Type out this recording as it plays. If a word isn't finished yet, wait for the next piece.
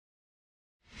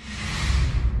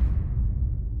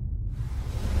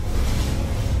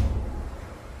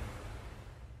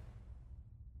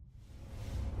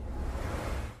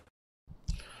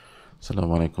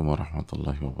Assalamualaikum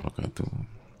warahmatullahi wabarakatuh.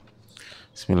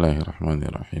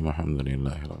 Bismillahirrahmanirrahim.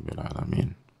 Alhamdulillahi rabbil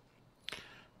alamin.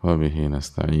 Wa bihi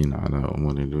nasta'in ala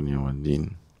umuri dunya wad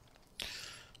din.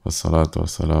 Wassalatu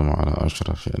wassalamu ala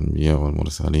ashrafil anbiya wal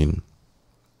mursalin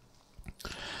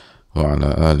wa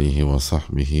ala alihi wa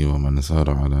sahbihi wa man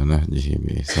sara ala nahjihi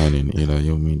bi ihsanin ila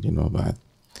yaumiddin wa ba'd.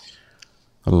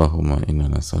 Allahumma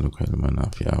inna nas'aluka ilman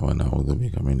nafi'a wa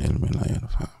na'udzubika min ilmin la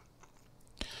yanfa'.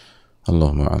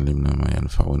 Allahumma 'allimna ma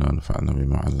yanfa'una wanfa'na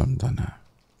bima 'allamtana.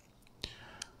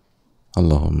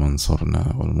 Allahumma ansurna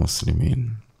wal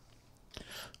muslimin,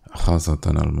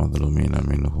 khasatan al madlumina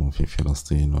minhum fi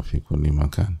Filastin wa fi kulli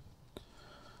makan.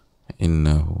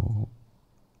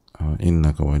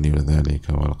 Innaka waliyyu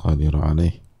dzalika wal qadiru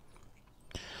 'alaih.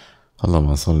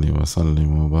 Allahumma salli wa sallim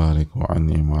wa barik wa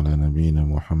an'im ala nabiyyina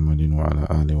Muhammadin wa ala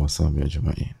alihi wa sahbihi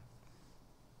ajma'in.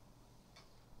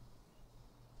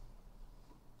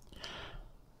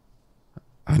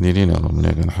 Hadirin Allah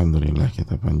muliakan, alhamdulillah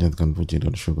kita panjatkan puji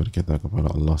dan syukur kita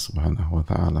kepada Allah Subhanahu wa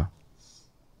taala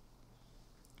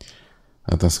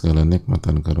atas segala nikmat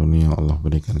dan karunia yang Allah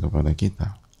berikan kepada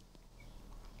kita.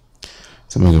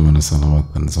 Sebagaimana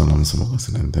salawat dan salam semoga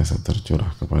senantiasa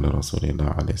tercurah kepada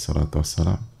Rasulullah alaihi salatu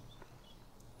wassalam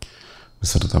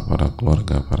beserta para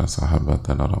keluarga, para sahabat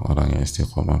dan orang-orang yang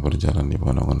istiqomah berjalan di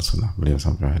naungan sunnah beliau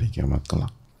sampai hari kiamat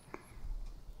kelak.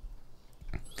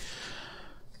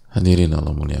 Hadirin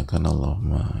Allah muliakan,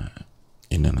 Allahumma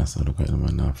inna nas'aluka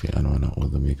ilman nafi'an wa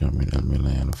na'udzubika min ilmin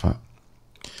la yanfa'.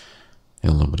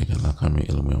 Ya Allah, berikanlah kami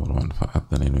ilmu yang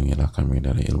bermanfaat dan lindungilah kami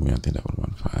dari ilmu yang tidak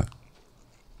bermanfaat.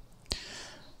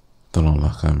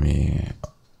 Tolonglah kami,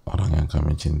 orang yang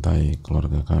kami cintai,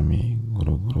 keluarga kami,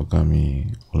 guru-guru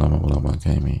kami, ulama-ulama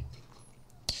kami,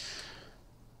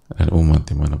 dan umat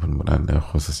dimanapun berada,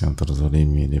 khusus yang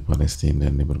terzalimi di Palestina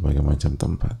dan di berbagai macam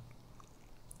tempat.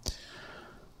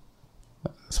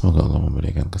 Semoga Allah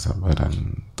memberikan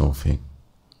kesabaran, taufik,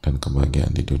 dan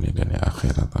kebahagiaan di dunia dan di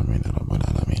akhirat. Amin ya rabbal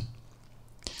alamin.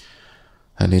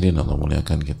 Hadirin Allah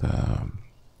muliakan, kita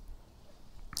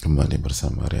kembali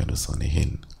bersama Riyaadhush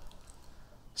Shaalihiin,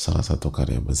 salah satu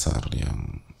karya besar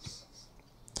yang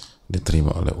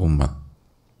diterima oleh umat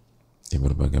di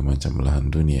berbagai macam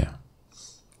belahan dunia,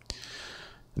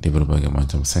 di berbagai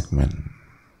macam segmen,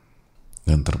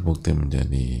 dan terbukti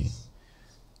menjadi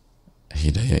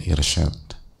hidayah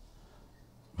irsyad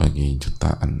bagi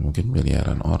jutaan, mungkin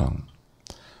miliaran orang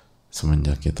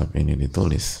semenjak kitab ini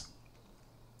ditulis,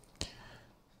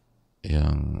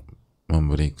 yang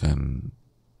memberikan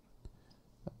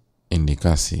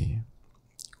indikasi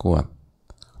kuat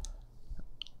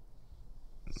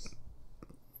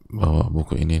bahwa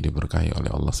buku ini diberkahi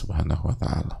oleh Allah Subhanahu wa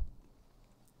taala,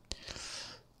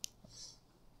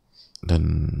 dan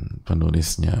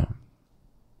penulisnya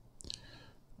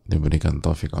diberikan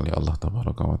taufik oleh Allah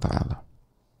Tabaraka wa taala.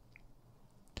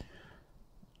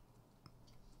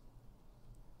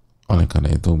 Oleh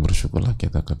karena itu bersyukurlah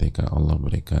kita ketika Allah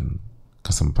berikan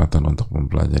kesempatan untuk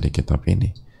mempelajari kitab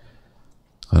ini,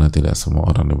 karena tidak semua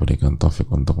orang diberikan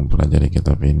taufik untuk mempelajari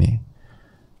kitab ini,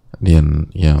 dan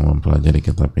yang mempelajari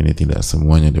kitab ini tidak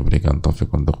semuanya diberikan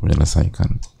taufik untuk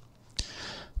menyelesaikan,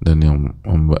 dan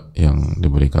yang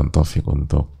diberikan taufik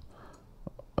untuk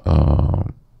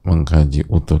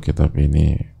mengkaji utuh kitab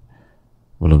ini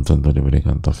belum tentu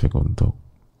diberikan taufik untuk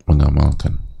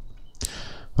mengamalkan.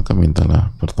 Maka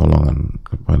mintalah pertolongan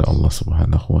kepada Allah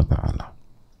Subhanahu wa taala.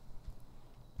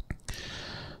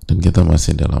 Dan kita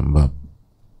masih dalam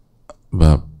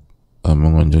bab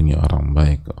mengunjungi orang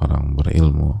baik, orang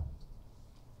berilmu,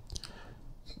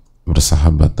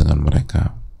 bersahabat dengan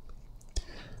mereka,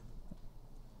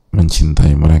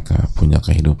 mencintai mereka, punya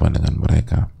kehidupan dengan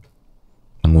mereka,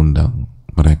 mengundang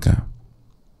mereka,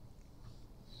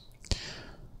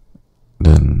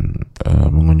 dan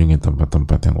mengunjungi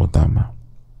tempat-tempat yang utama.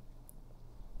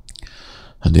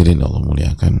 Hadirin Allah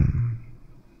muliakan,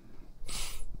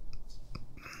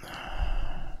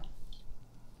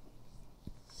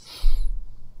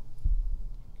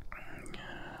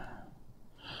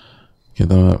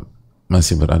 kita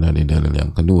masih berada di dalil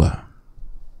yang kedua,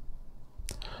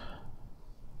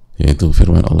 yaitu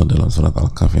firman Allah dalam surat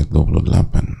Al-Kahfi Ayat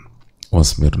 28,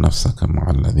 wasbir nafsaka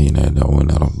ma'al ladzina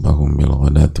yad'una rabbahum bil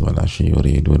ghadati wal 'ashyi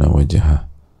yuriduna wajha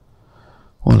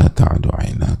wa la ta'du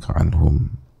 'ainaka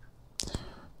 'anhum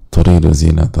turidu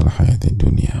zinatal hayatid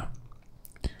dunya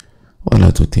wa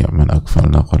la tuti' man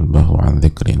aghfalna qalbahu 'an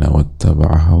dzikrina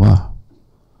wattaba'a hawahu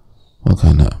wa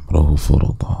kana amruhu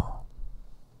furuta.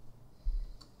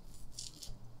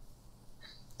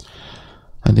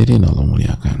 Hadirin Allah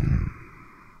muliakan,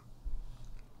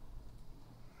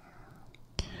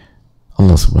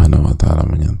 Allah Subhanahu wa taala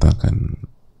menyatakan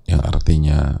yang yang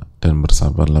artinya dan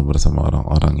bersabarlah bersama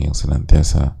orang-orang yang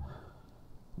senantiasa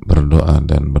berdoa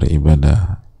dan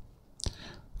beribadah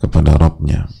kepada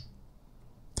Rabbnya,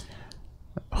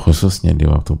 khususnya di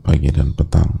waktu pagi dan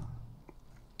petang,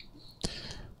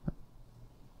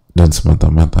 dan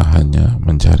semata-mata hanya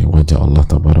mencari wajah Allah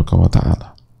Tabaraka wa Ta'ala.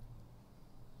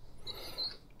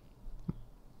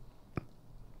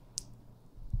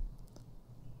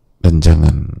 Dan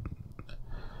jangan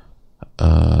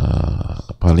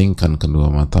palingkan kedua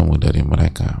matamu dari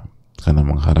mereka karena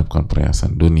mengharapkan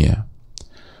perhiasan dunia,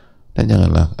 dan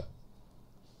janganlah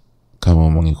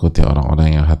kamu mengikuti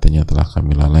orang-orang yang hatinya telah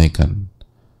kami lalaikan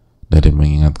dari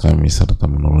mengingat kami serta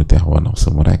menuruti hawa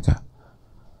nafsu mereka,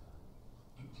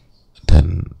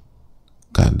 dan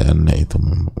keadaannya itu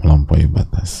melampaui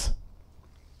batas.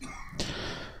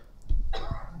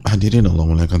 Hadirin Allah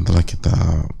muliakan, telah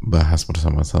kita bahas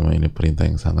bersama-sama ini perintah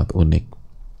yang sangat unik,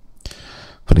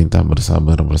 perintah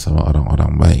bersabar bersama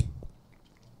orang-orang baik,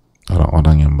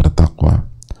 orang-orang yang bertakwa,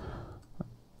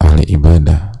 ahli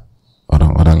ibadah,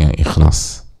 orang-orang yang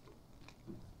ikhlas,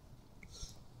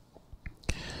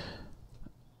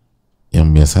 yang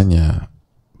biasanya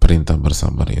perintah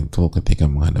bersabar itu ketika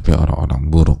menghadapi orang-orang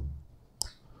buruk,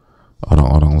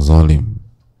 orang-orang zalim,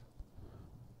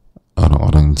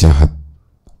 orang-orang jahat.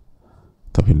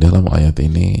 Tapi dalam ayat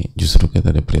ini justru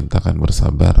kita diperintahkan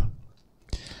bersabar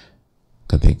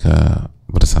ketika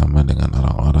bersama dengan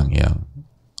orang-orang yang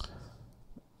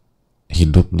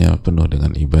hidupnya penuh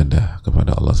dengan ibadah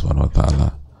kepada Allah Subhanahu wa Ta'ala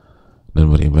dan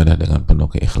beribadah dengan penuh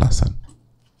keikhlasan.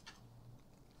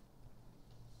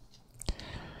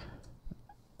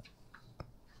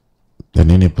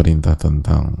 Dan ini perintah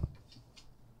tentang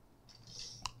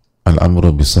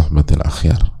al-amru bisahbatil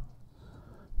akhyar,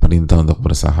 perintah untuk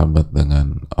bersahabat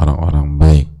dengan orang-orang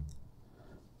baik.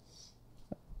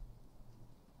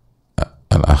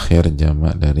 Al-akhir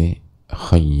jamak dari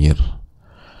khair,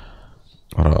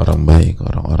 orang-orang baik,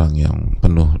 orang-orang yang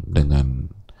penuh dengan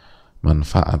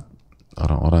manfaat,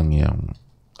 orang-orang yang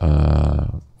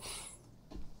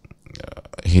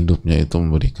hidupnya itu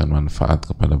memberikan manfaat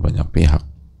kepada banyak pihak,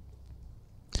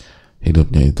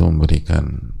 hidupnya itu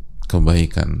memberikan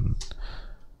kebaikan,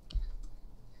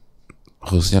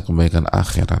 khususnya kebaikan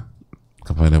akhirat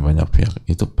kepada banyak pihak.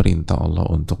 Itu perintah Allah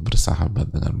untuk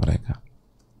bersahabat dengan mereka,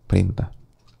 perintah.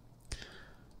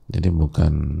 Jadi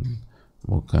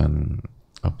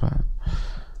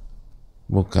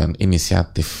bukan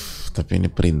inisiatif, tapi ini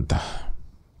perintah.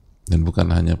 Dan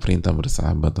bukan hanya perintah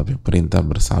bersahabat, tapi perintah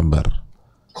bersabar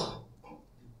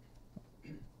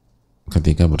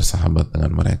ketika bersahabat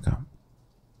dengan mereka.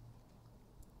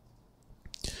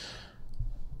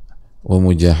 Wa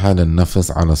mujahadan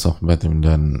nafs ala sohbatim,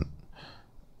 dan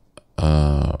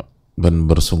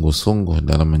bersungguh-sungguh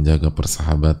dalam menjaga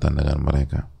persahabatan dengan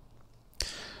mereka.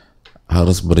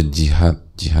 Harus berjihad,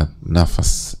 jihad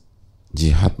nafas,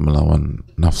 jihad melawan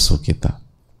nafsu kita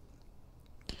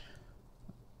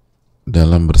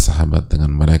dalam bersahabat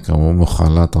dengan mereka, wa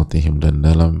mukhalatatihim, dan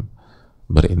dalam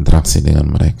berinteraksi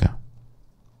dengan mereka.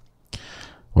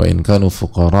 Wa in kanu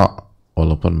fuqara,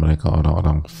 walaupun mereka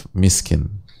orang-orang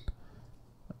miskin.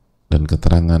 Dan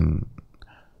keterangan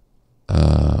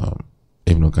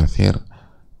Ibnu Katsir,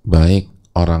 baik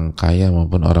orang kaya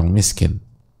maupun orang miskin.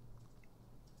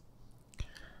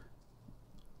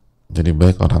 Jadi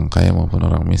baik orang kaya maupun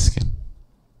orang miskin.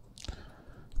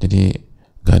 Jadi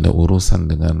gak ada urusan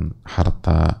dengan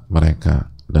harta mereka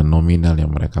dan nominal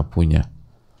yang mereka punya,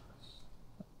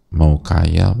 mau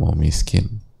kaya mau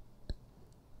miskin.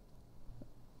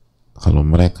 Kalau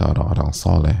mereka orang-orang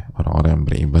soleh, orang-orang yang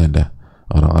beribadah,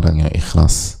 orang-orang yang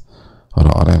ikhlas,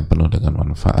 orang-orang yang penuh dengan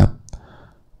manfaat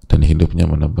dan hidupnya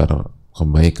menebar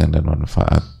kebaikan dan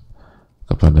manfaat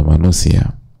kepada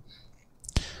manusia,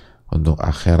 untuk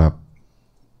akhirat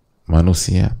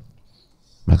manusia,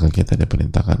 maka kita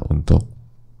diperintahkan untuk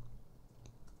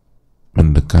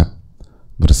mendekat,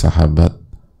 bersahabat,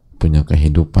 punya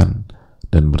kehidupan,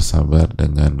 dan bersabar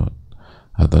dengan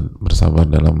atau bersabar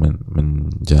dalam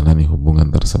menjalani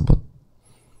hubungan tersebut.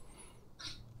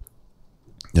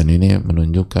 Dan ini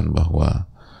menunjukkan bahwa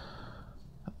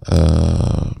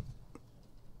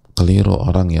keliru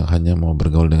orang yang hanya mau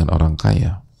bergaul dengan orang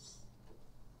kaya.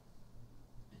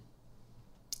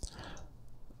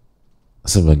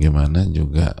 Sebagaimana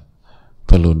juga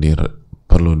perlu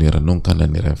direnungkan dan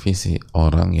direvisi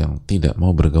orang yang tidak mau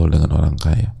bergaul dengan orang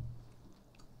kaya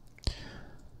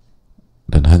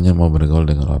dan hanya mau bergaul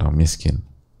dengan orang miskin.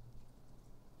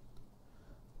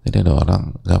 Jadi ada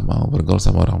orang gak mau bergaul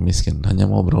sama orang miskin, hanya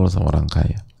mau bergaul sama orang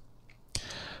kaya.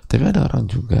 Tapi ada orang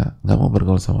juga gak mau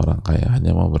bergaul sama orang kaya,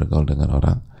 hanya mau bergaul dengan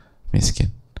orang miskin.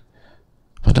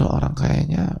 Padahal orang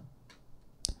kayanya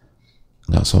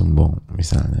nggak sombong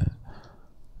misalnya,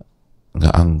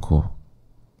 nggak angkuh,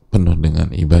 penuh dengan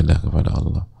ibadah kepada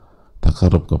Allah,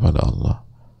 takarrub kepada Allah,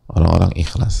 orang-orang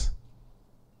ikhlas.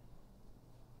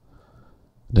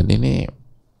 Dan ini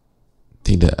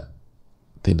tidak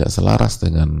selaras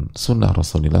dengan sunnah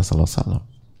Rasulullah SAW.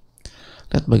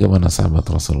 Lihat bagaimana sahabat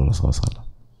Rasulullah SAW.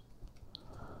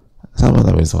 Sahabat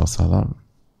Nabi SAW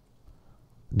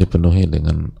dipenuhi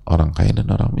dengan orang kaya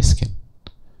dan orang miskin,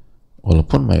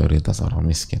 walaupun mayoritas orang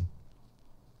miskin.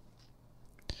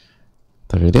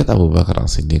 Tapi lihat Abu Bakar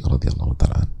As-Siddiq radhiyallahu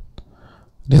ta'ala,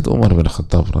 lihat Umar bin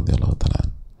Khattab radhiyallahu ta'ala,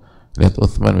 lihat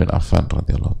Uthman bin Affan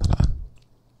radhiyallahu ta'ala.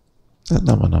 Lihat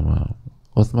nama-nama.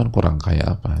 Uthman kurang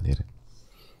kaya apa hadirin?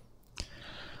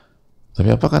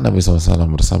 Tapi apakah Nabi SAW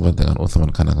bersahabat dengan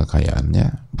Uthman karena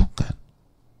kekayaannya? Bukan.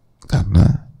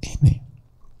 Karena ini.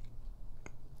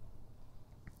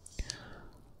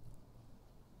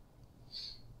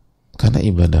 Karena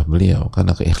ibadah beliau,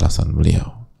 karena keikhlasan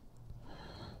beliau,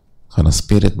 karena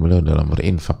spirit beliau dalam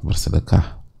berinfak,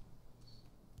 bersedekah,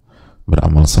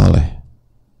 beramal saleh.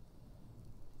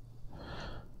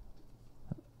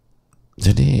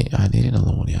 Jadi hadirin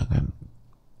Allah muliakan,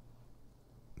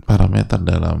 parameter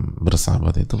dalam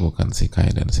bersahabat itu bukan si kaya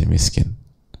dan si miskin.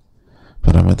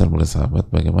 Parameter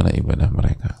bersahabat bagaimana ibadah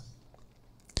mereka,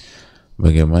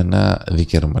 bagaimana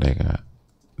zikir mereka,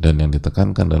 dan yang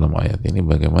ditekankan dalam ayat ini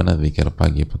bagaimana zikir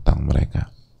pagi petang mereka.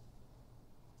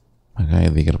 Makanya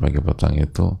zikir pagi petang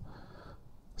itu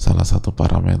salah satu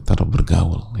parameter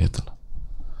bergaul gitu loh.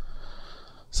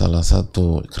 Salah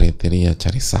satu kriteria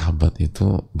cari sahabat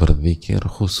itu berzikir,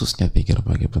 khususnya zikir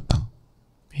pagi petang.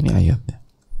 Ini ayatnya.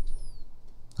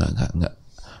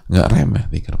 Nggak remeh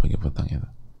zikir pagi petang itu.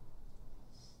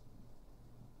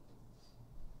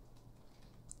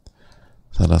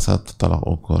 Salah satu tolak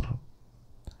ukur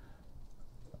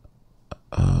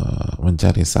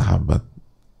mencari sahabat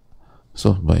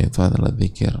suhbah itu adalah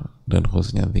zikir, dan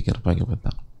khususnya zikir pagi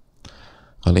petang.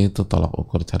 Kalau itu tolak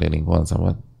ukur cari lingkungan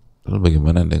sahabat, lalu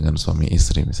bagaimana dengan suami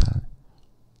istri misalnya?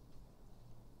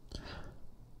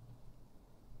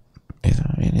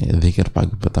 Ini zikir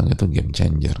pagi petang itu game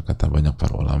changer kata banyak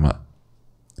para ulama.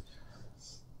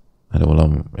 Ada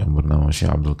ulama yang bernama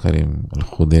Syekh Abdul Karim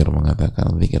Al-Khudair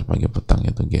mengatakan zikir pagi petang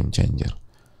itu game changer.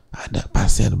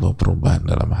 Pasti ada perubahan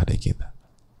dalam hati kita.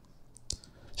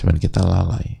 Cuman kita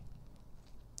lalai,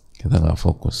 kita nggak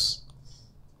fokus.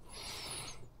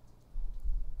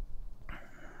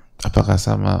 Apakah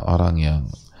sama orang yang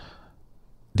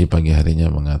di pagi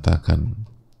harinya mengatakan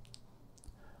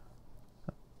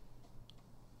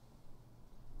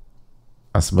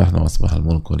asbahna wa asbahal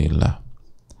mulku lillah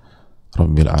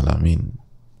Rabbil alamin,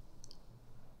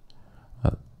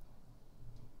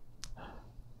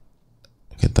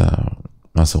 kita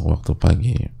masuk waktu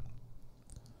pagi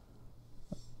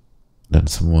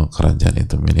dan semua kerajaan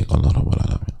itu milik Allah Rabbul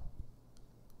Alamin,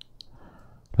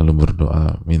 lalu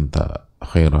berdoa minta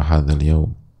khaira hadzal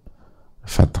yaum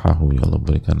fathahu, ya Allah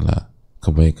berikanlah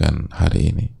kebaikan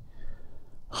hari ini,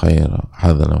 khaira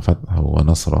hadzal fathahu wa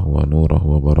nasrahu wa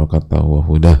nurahu wa barakatahu wa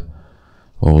hudah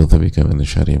wa a'udzubika min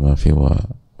syarri ma fi wa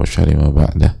syarri ma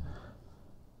ba'dah.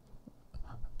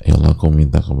 Ya Allah, aku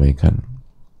minta kebaikan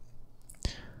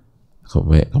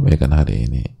hari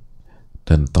ini,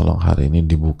 dan tolong hari ini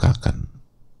dibukakan,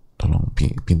 tolong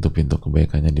pintu-pintu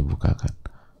kebaikannya dibukakan.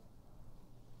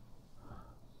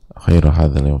 Khairu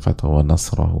hadzal yawm fathu wa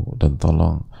nasrahu, dan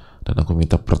aku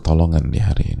minta pertolongan di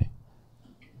hari ini.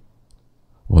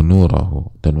 Wa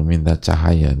nurahu, dan meminta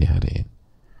cahaya di hari ini,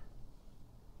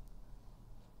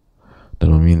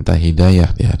 dan meminta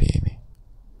hidayah di hari ini,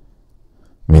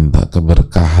 minta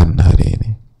keberkahan hari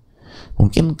ini.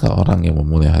 Mungkinkah orang yang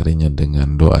memulai harinya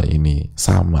dengan doa ini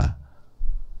sama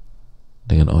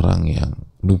dengan orang yang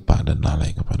lupa dan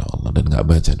lalai kepada Allah dan nggak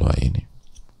baca doa ini?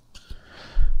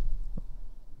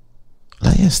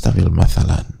 La yastawil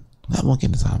mathalan, nggak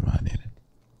mungkin sama.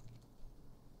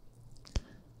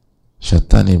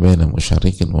 Syaitani baina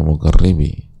musyarikin wa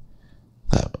mughribi,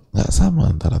 nggak sama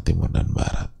antara timur dan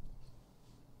barat,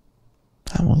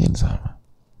 nggak mungkin sama.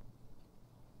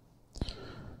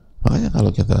 Makanya kalau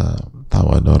kita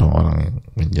tahu ada orang-orang yang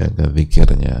menjaga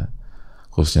zikirnya,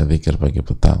 khususnya zikir pagi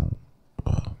petang,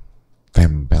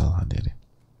 tempel hadirin,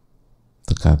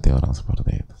 dekati orang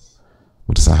seperti itu,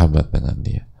 bersahabat dengan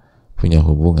dia, punya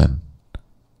hubungan.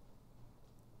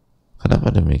 Kenapa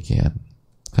demikian?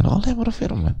 Karena Allah yang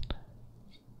berfirman,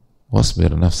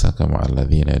 wasbir nafsaka ma'al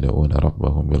ladzina yad'una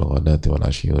rabbahum bil ghadati wal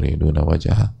 'ashyi yuriduna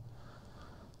wajha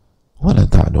wa la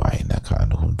ta'du 'ainaka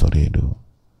 'anhum turidu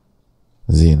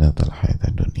zinatal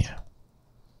hayatid dunya.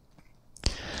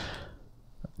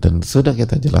 Dan sudah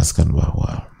kita jelaskan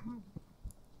bahwa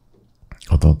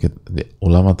atau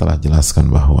ulama telah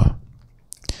jelaskan bahwa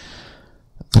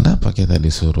kenapa kita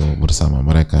disuruh bersama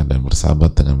mereka dan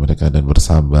bersahabat dengan mereka dan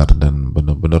bersabar dan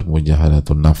benar-benar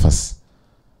mujahadatun nafas,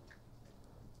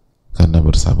 karena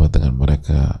bersahabat dengan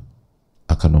mereka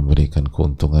akan memberikan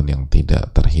keuntungan yang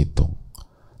tidak terhitung,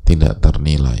 tidak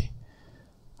ternilai.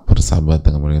 Bersahabat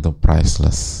dengan mereka itu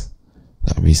priceless,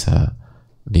 gak bisa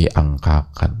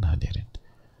diangkakan, hadirin.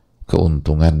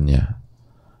 Keuntungannya,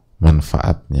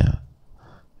 manfaatnya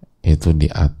itu di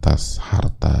atas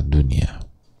harta dunia,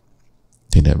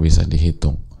 tidak bisa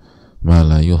dihitung.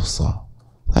 Mala yuhsa,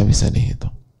 gak bisa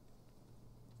dihitung,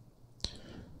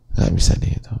 gak bisa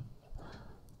dihitung,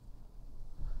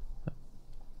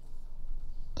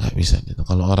 gak bisa dihitung.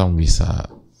 Kalau orang bisa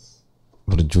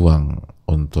berjuang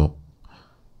untuk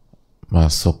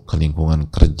masuk ke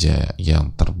lingkungan kerja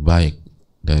yang terbaik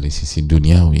dari sisi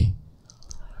duniawi,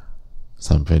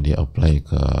 sampai dia apply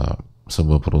ke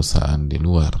sebuah perusahaan di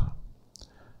luar,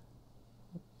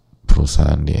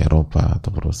 perusahaan di Eropa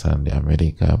atau perusahaan di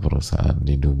Amerika, perusahaan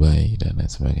di Dubai dan lain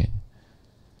sebagainya,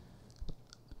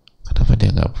 kenapa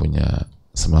dia nggak punya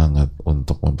semangat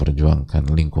untuk memperjuangkan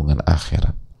lingkungan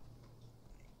akhirat?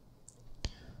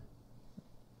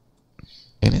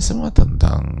 Ini semua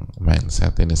tentang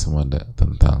mindset, ini semua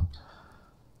tentang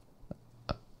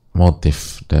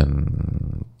motif dan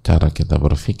cara kita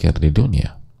berpikir di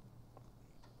dunia.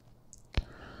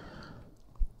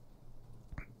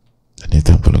 Dan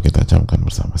itu yang perlu kita camkan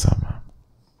bersama-sama.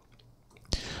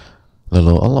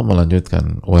 Lalu Allah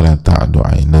melanjutkan, wala ta'du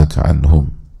 'ainaka 'anhum,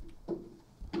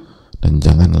 dan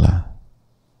janganlah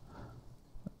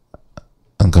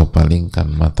engkau palingkan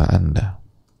mata Anda.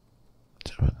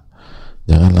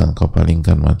 Janganlah engkau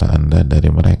palingkan mata Anda dari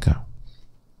mereka.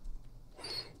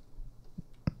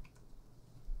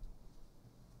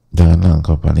 Janganlah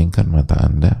engkau palingkan mata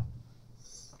Anda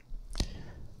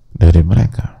dari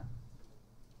mereka.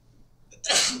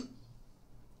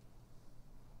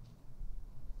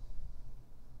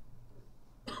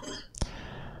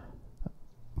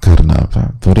 Karena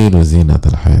apa? Turidu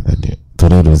zinatal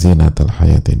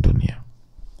hayati dunia.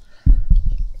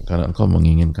 Karena engkau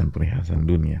menginginkan perhiasan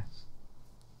dunia.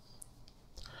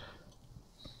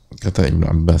 Kata Ibnu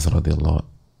Abbas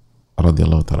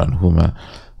radhiyallahu ta'ala anhuma,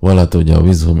 wala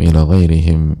tujawizhum ila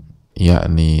ghairihim,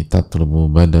 yakni tatlubu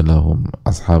badalahum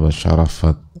ashab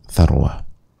syarafat tharwah.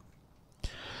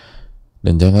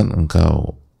 Dan jangan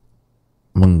engkau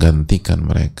menggantikan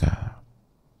mereka,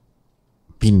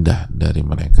 pindah dari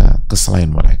mereka ke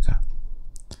selain mereka.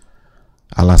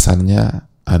 Alasannya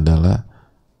adalah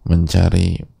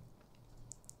mencari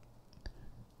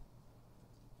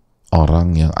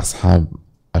orang yang ashab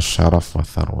asyaraf wa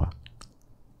tharwa,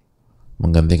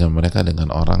 menggantikan mereka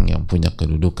dengan orang yang punya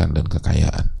kedudukan dan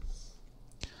kekayaan.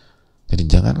 Jadi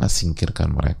janganlah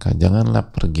singkirkan mereka, janganlah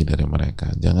pergi dari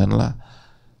mereka, janganlah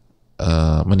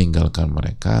meninggalkan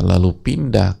mereka lalu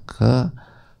pindah ke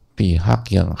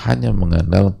pihak yang hanya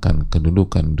mengandalkan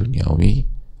kedudukan duniawi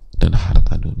dan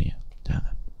harta dunia.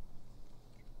 Jangan.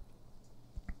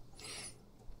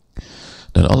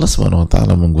 Dan Allah Subhanahu wa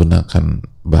ta'ala menggunakan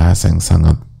bahasa yang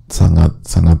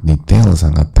sangat detail,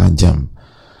 sangat tajam.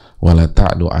 Wala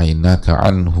ta'du 'ainaka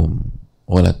 'anhum,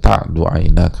 wala ta'du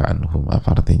 'ainaka 'anhum.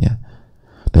 Apa artinya?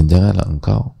 Dan janganlah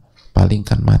engkau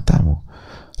palingkan matamu.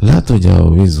 La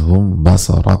tujawizhum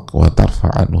basarak wa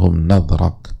tarfa'anhum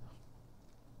nadrak.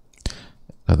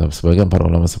 Kata sebagian para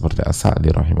ulama seperti As-Sa'di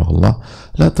rahimahullah,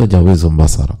 la tujawizhum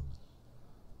basarak.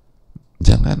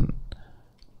 Jangan,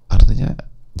 artinya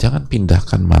jangan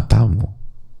pindahkan matamu.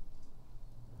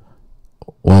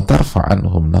 Wa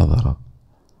tarfa'anhum nadrak,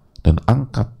 dan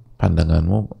angkat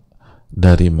pandanganmu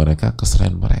dari mereka ke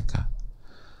selain mereka.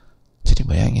 Jadi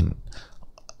bayangin,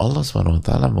 Allah SWT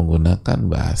menggunakan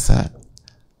bahasa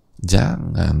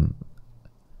jangan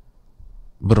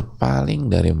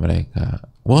berpaling dari mereka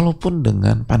walaupun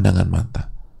dengan pandangan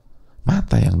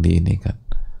mata yang diinikan.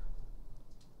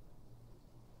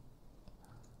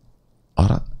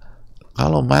 Orang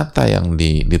kalau mata yang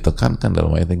ditekankan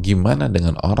dalam ayatnya, gimana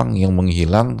dengan orang yang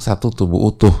menghilang satu tubuh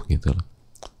utuh gitu loh,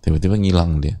 tiba-tiba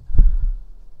ngilang dia.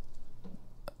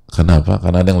 Kenapa?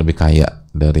 Karena ada yang lebih kaya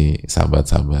dari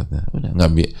sahabat-sahabatnya. Udah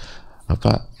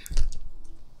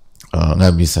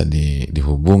nggak bisa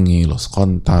dihubungi, lost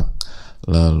kontak,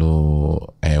 lalu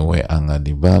WA nggak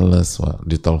dibales,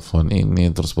 ditelepon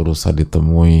ini terus berusaha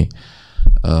ditemui,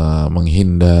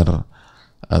 menghindar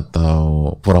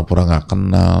atau pura-pura nggak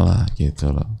kenal lah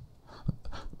gitu loh.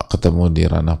 Ketemu di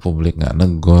ranah publik nggak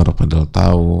negor padahal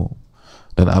tahu,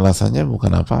 dan alasannya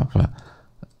bukan apa-apa,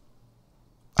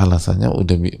 alasannya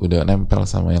udah nempel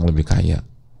sama yang lebih kaya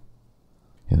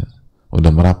gitu.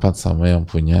 udah merapat sama yang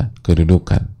punya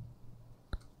kedudukan.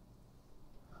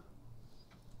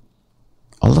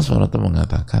 Allah SWT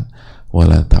mengatakan,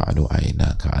 wala ta'du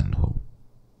aynaka anhum.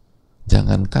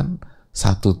 Jangankan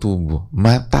satu tubuh,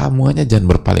 matamu aja jangan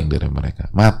berpaling dari mereka.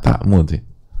 Matamu tuh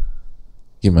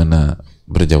gimana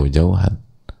berjauh-jauhan,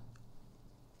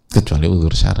 kecuali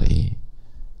uzur syar'i.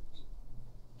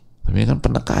 Tapi ini kan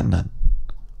penekanan,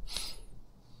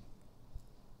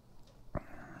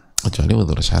 kecuali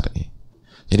uzur syar'i.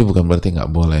 Jadi bukan berarti nggak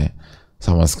boleh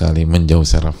sama sekali menjauh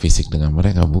secara fisik dengan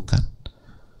mereka, bukan.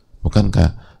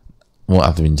 Bukankah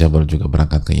Mu'adz bin Jabal juga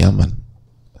berangkat ke Yaman?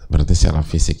 Berarti secara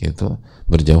fisik itu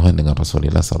berjauhan dengan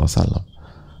Rasulullah SAW.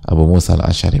 Abu Musa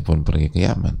al-Asy'ari pun pergi ke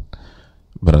Yaman.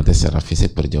 Berarti secara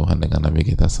fisik berjauhan dengan Nabi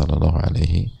kita Sallallahu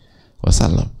Alaihi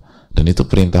Wasallam. Dan itu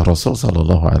perintah Rasul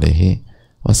Sallallahu Alaihi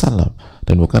Wasallam.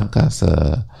 Dan bukankah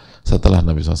setelah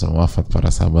Nabi SAW wafat,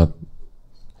 para sahabat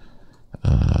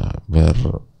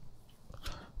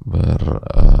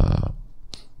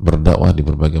berdakwah di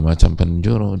berbagai macam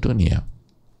penjuru dunia,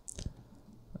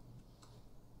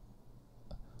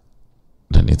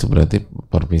 dan itu berarti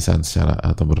perpisahan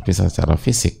berpisah secara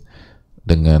fisik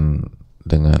dengan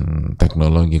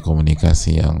teknologi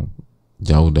komunikasi yang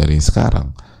jauh dari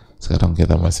sekarang. Sekarang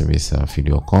kita masih bisa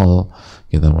video call,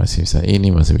 kita masih bisa ini,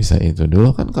 masih bisa itu.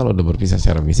 Dulu kan kalau udah berpisah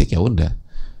secara fisik ya udah,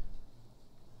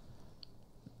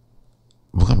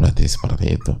 bukan berarti seperti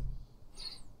itu.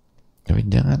 Tapi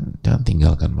jangan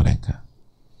tinggalkan mereka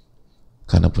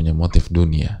karena punya motif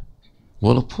dunia,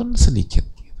 walaupun sedikit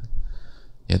gitu.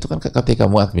 Ya itu kan ketika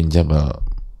Mu'adz bin Jabal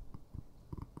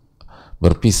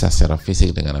berpisah secara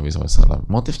fisik dengan Nabi SAW,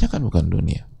 motifnya kan bukan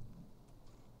dunia,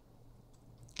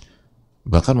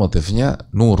 bahkan motifnya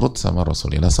nurut sama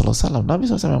Rasulullah SAW. Nabi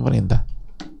SAW yang perintah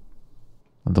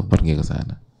untuk pergi ke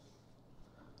sana.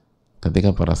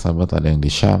 Ketika para sahabat ada yang di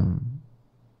Syam,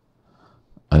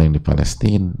 ada yang di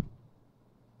Palestina,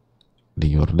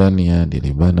 di Yordania, di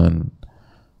Lebanon,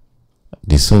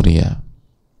 di Suriah,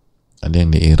 ada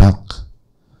yang di Irak,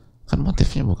 kan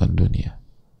motifnya bukan dunia,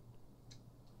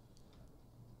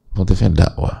 motifnya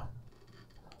dakwah,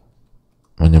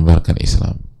 menyebarkan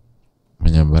Islam,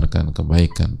 menyebarkan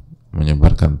kebaikan,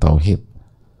 menyebarkan tauhid,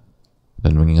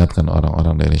 dan mengingatkan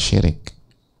orang-orang dari syirik.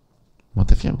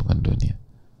 Motifnya bukan dunia.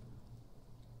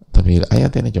 Tapi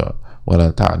ayat ini coba,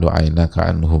 wala ta'du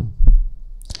aynaka anhum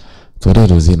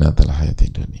turidu zinatal hayati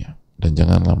dunia, dan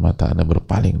janganlah mata Anda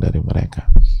berpaling dari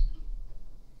mereka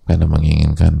karena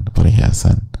menginginkan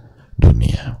perhiasan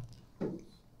dunia.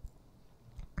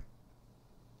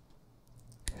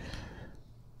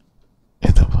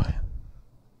 Itu poin.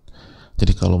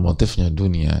 Jadi kalau motifnya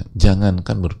dunia,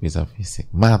 jangankan berpisah fisik,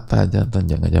 mata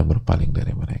jangan berpaling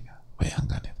dari mereka.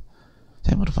 Bayangkan itu,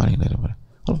 saya berpaling dari mereka,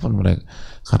 walaupun mereka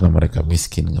karena mereka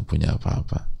miskin, nggak punya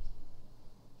apa-apa.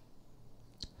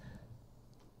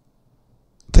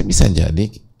 Tapi bisa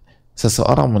jadi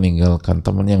seseorang meninggalkan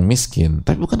teman yang miskin,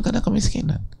 tapi bukan karena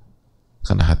kemiskinan,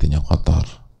 karena hatinya kotor.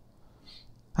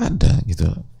 Ada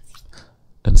gitu.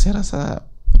 Dan saya rasa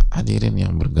hadirin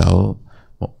yang bergaul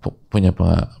punya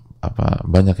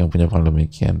banyak yang punya pengalaman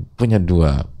demikian, punya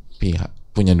dua pihak,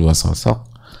 punya dua sosok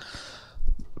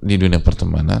di dunia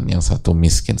pertemanan, yang satu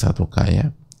miskin, satu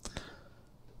kaya,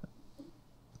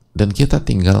 dan kita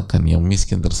tinggalkan yang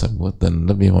miskin tersebut dan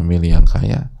lebih memilih yang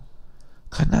kaya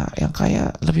karena yang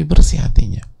kaya lebih bersih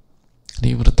hatinya,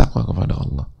 lebih bertakwa kepada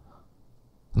Allah,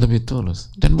 lebih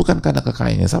tulus, dan bukan karena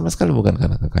kekayaannya, sama sekali bukan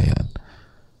karena kekayaan.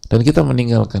 Dan kita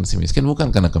meninggalkan si miskin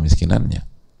bukan karena kemiskinannya,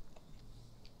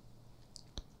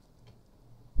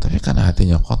 tapi karena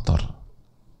hatinya kotor.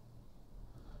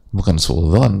 Bukan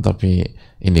suudzon, tapi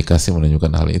indikasi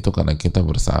menunjukkan hal itu karena kita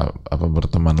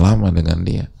berteman lama dengan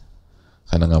dia,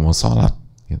 karena nggak mau sholat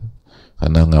gitu,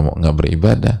 karena nggak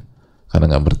beribadah, karena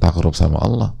nggak bertakarub sama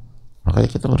Allah, makanya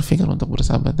kita berpikir untuk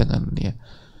bersahabat dengan dia.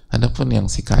 Adapun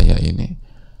yang si kaya ini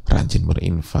rajin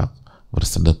berinfak,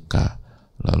 bersedekah,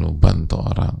 lalu bantu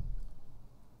orang,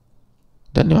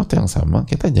 dan di waktu yang sama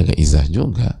kita jaga izah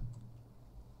juga.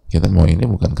 Kita mau ini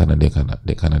bukan karena dia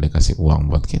kasih uang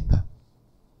buat kita,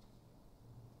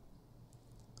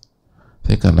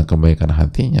 tapi karena kebaikan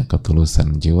hatinya,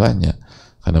 ketulusan jiwanya,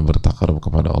 karena bertakarub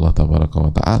kepada Allah Tabaraka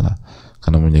wa Ta'ala,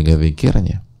 karena menjaga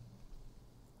zikirnya.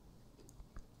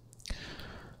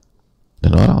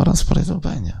 Dan orang-orang seperti itu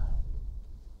banyak.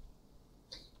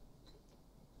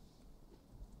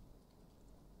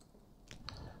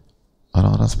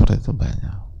 Orang-orang seperti itu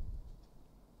banyak.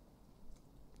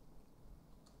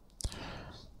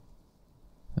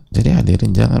 Jadi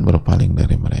hadirin, jangan berpaling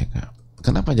dari mereka.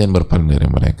 Kenapa jangan berpaling dari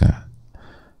mereka?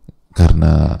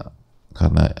 Karena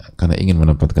karena ingin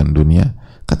mendapatkan dunia.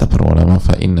 Kata para ulama,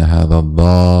 fa inna hadza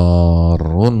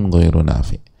dharrun ghairu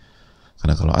nafi.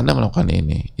 Karena kalau Anda melakukan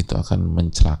ini, itu akan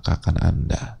mencelakakan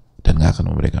Anda dan nggak akan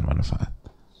memberikan manfaat.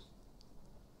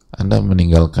 Anda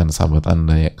meninggalkan sahabat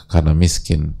Anda karena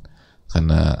miskin,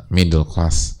 karena middle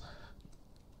class,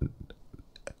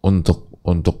 untuk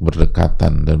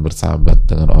berdekatan dan bersahabat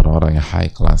dengan orang-orang yang high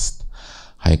class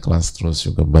terus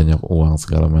juga banyak uang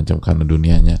segala macam karena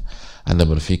dunianya. Anda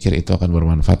berpikir itu akan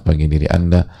bermanfaat bagi diri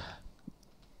Anda.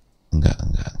 Enggak.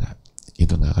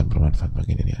 Itu enggak akan bermanfaat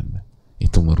bagi diri Anda.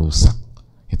 Itu merusak,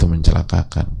 itu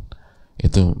mencelakakan,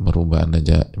 itu merubah Anda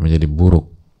menjadi buruk,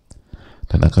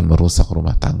 dan akan merusak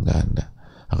rumah tangga Anda,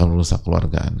 akan merusak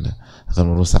keluarga Anda,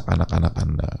 akan merusak anak-anak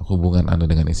Anda. Hubungan Anda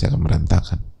dengan istri akan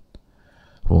berantakan.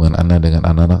 Hubungan Anda dengan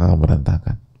anak-anak akan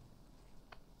berantakan.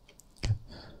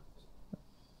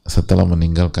 Setelah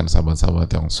meninggalkan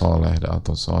sahabat-sahabat yang soleh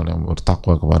atau soleh yang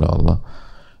bertakwa kepada Allah,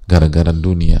 gara-gara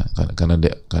dunia,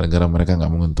 gara-gara mereka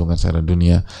nggak menguntungkan secara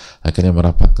dunia, akhirnya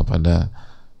merapat kepada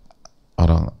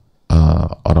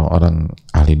orang-orang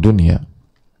ahli dunia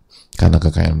karena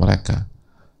kekayaan mereka.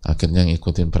 Akhirnya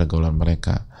ngikutin pergaulan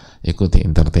mereka, ikuti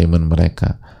entertainment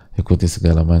mereka, ikuti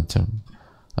segala macam.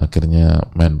 Akhirnya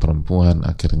main perempuan,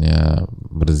 akhirnya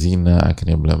berzina,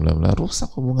 akhirnya bla bla bla,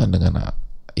 rusak hubungan dengan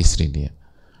istri dia.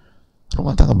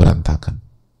 Rumah tangga berantakan.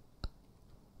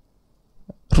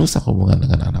 Rusak hubungan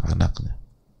dengan anak-anaknya.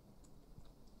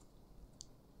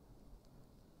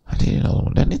 Hadirin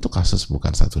Allah, dan itu kasus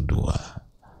bukan 1-2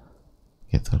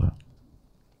 gitu loh.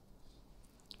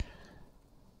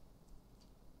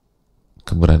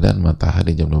 Keberadaan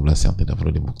matahari jam 12 yang tidak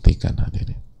perlu dibuktikan,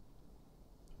 hadirin.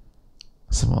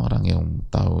 Semua orang yang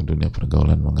tahu dunia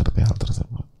pergaulan mengerti hal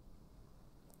tersebut.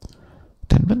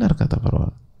 Dan benar kata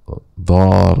para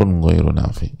dharrun ghairu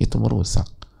nafi, itu merusak.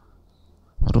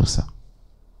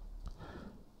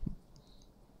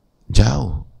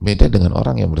 Jauh beda dengan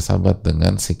orang yang bersahabat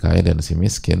dengan si kaya dan si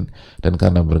miskin, dan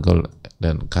karena bergaul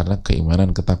dan karena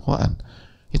keimanan ketakwaan,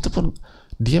 itu pun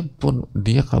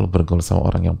dia kalau bergaul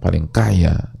sama orang yang paling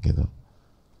kaya gitu,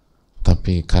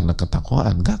 tapi karena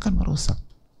ketakwaan gak akan merusak.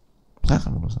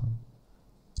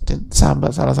 Dan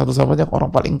salah satu sahabatnya orang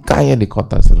paling kaya di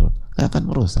kota tersebut, gak akan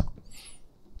merusak.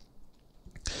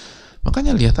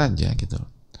 Makanya lihat aja gitu,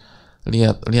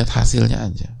 lihat hasilnya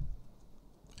aja.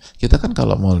 Kita kan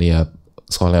kalau mau lihat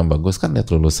sekolah yang bagus kan lihat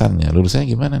lulusannya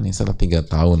gimana nih setelah 3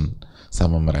 tahun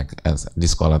sama mereka di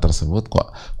sekolah tersebut,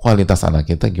 kok kualitas anak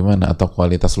kita gimana, atau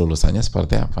kualitas lulusannya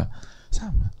seperti apa.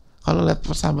 Sama kalau lihat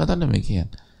persahabatan demikian,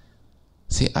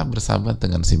 si A bersahabat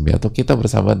dengan si B, atau kita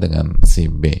bersahabat dengan si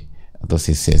B atau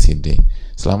si C, si D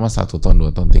selama 1 tahun,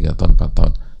 2 tahun, 3 tahun, 4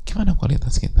 tahun, gimana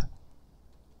kualitas kita?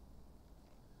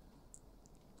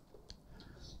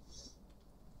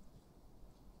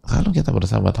 Kalau kita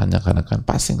bersahabat hanya karena kan,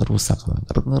 pasti ngerusak.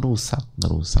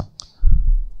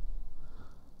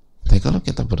 Tapi kalau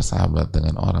kita bersahabat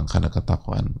dengan orang karena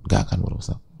ketakwaan, gak akan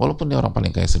merusak. Walaupun dia orang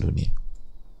paling kaya sedunia,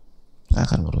 gak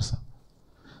akan merusak.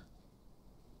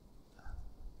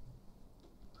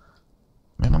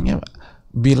 Memangnya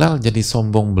Bilal jadi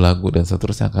sombong, belagu dan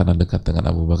seterusnya karena dekat dengan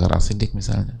Abu Bakar As-Siddiq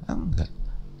misalnya? Enggak.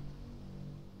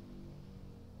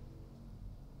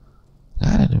 Gak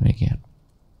ada demikian.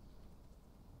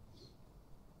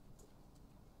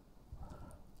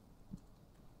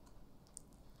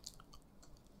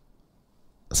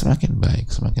 Semakin baik,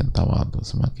 semakin tawadhu,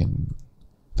 semakin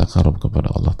takarub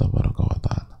kepada Allah Tabaraka wa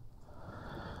Ta'ala.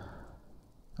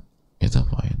 Itu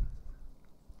poin.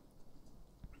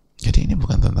 Jadi ini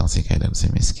bukan tentang si kaya dan si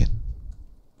miskin,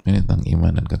 ini tentang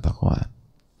iman dan ketakwaan.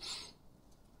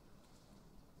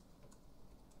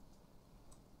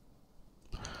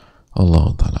 Allah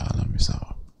Ta'ala alam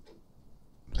bisawab.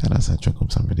 Saya rasa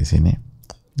cukup sampai di sini.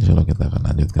 Insyaallah kita akan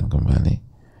lanjutkan kembali.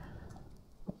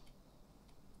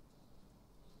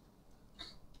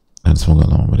 Dan semoga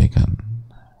Allah memberikan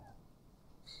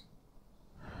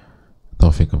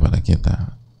taufik kepada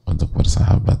kita untuk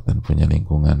bersahabat dan punya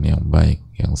lingkungan yang baik,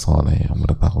 yang soleh, yang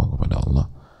bertakwa kepada Allah.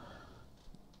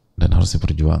 Dan harus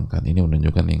diperjuangkan. Ini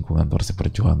menunjukkan lingkungan itu harus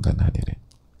diperjuangkan, hadirin.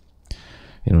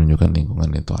 Ini menunjukkan lingkungan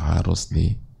itu harus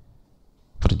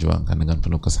diperjuangkan dengan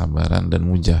penuh kesabaran dan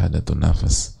mujahadatun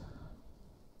nafas,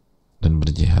 dan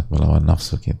berjihad melawan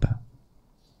nafsu kita.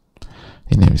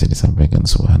 Ini yang bisa disampaikan.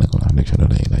 Subhanakallahumma wa bihamdika, asyhadu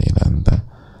an la ilaha illa anta,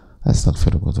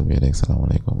 astaghfiruka wa atubu ilaik.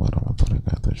 Assalamualaikum warahmatullahi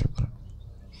wabarakatuh.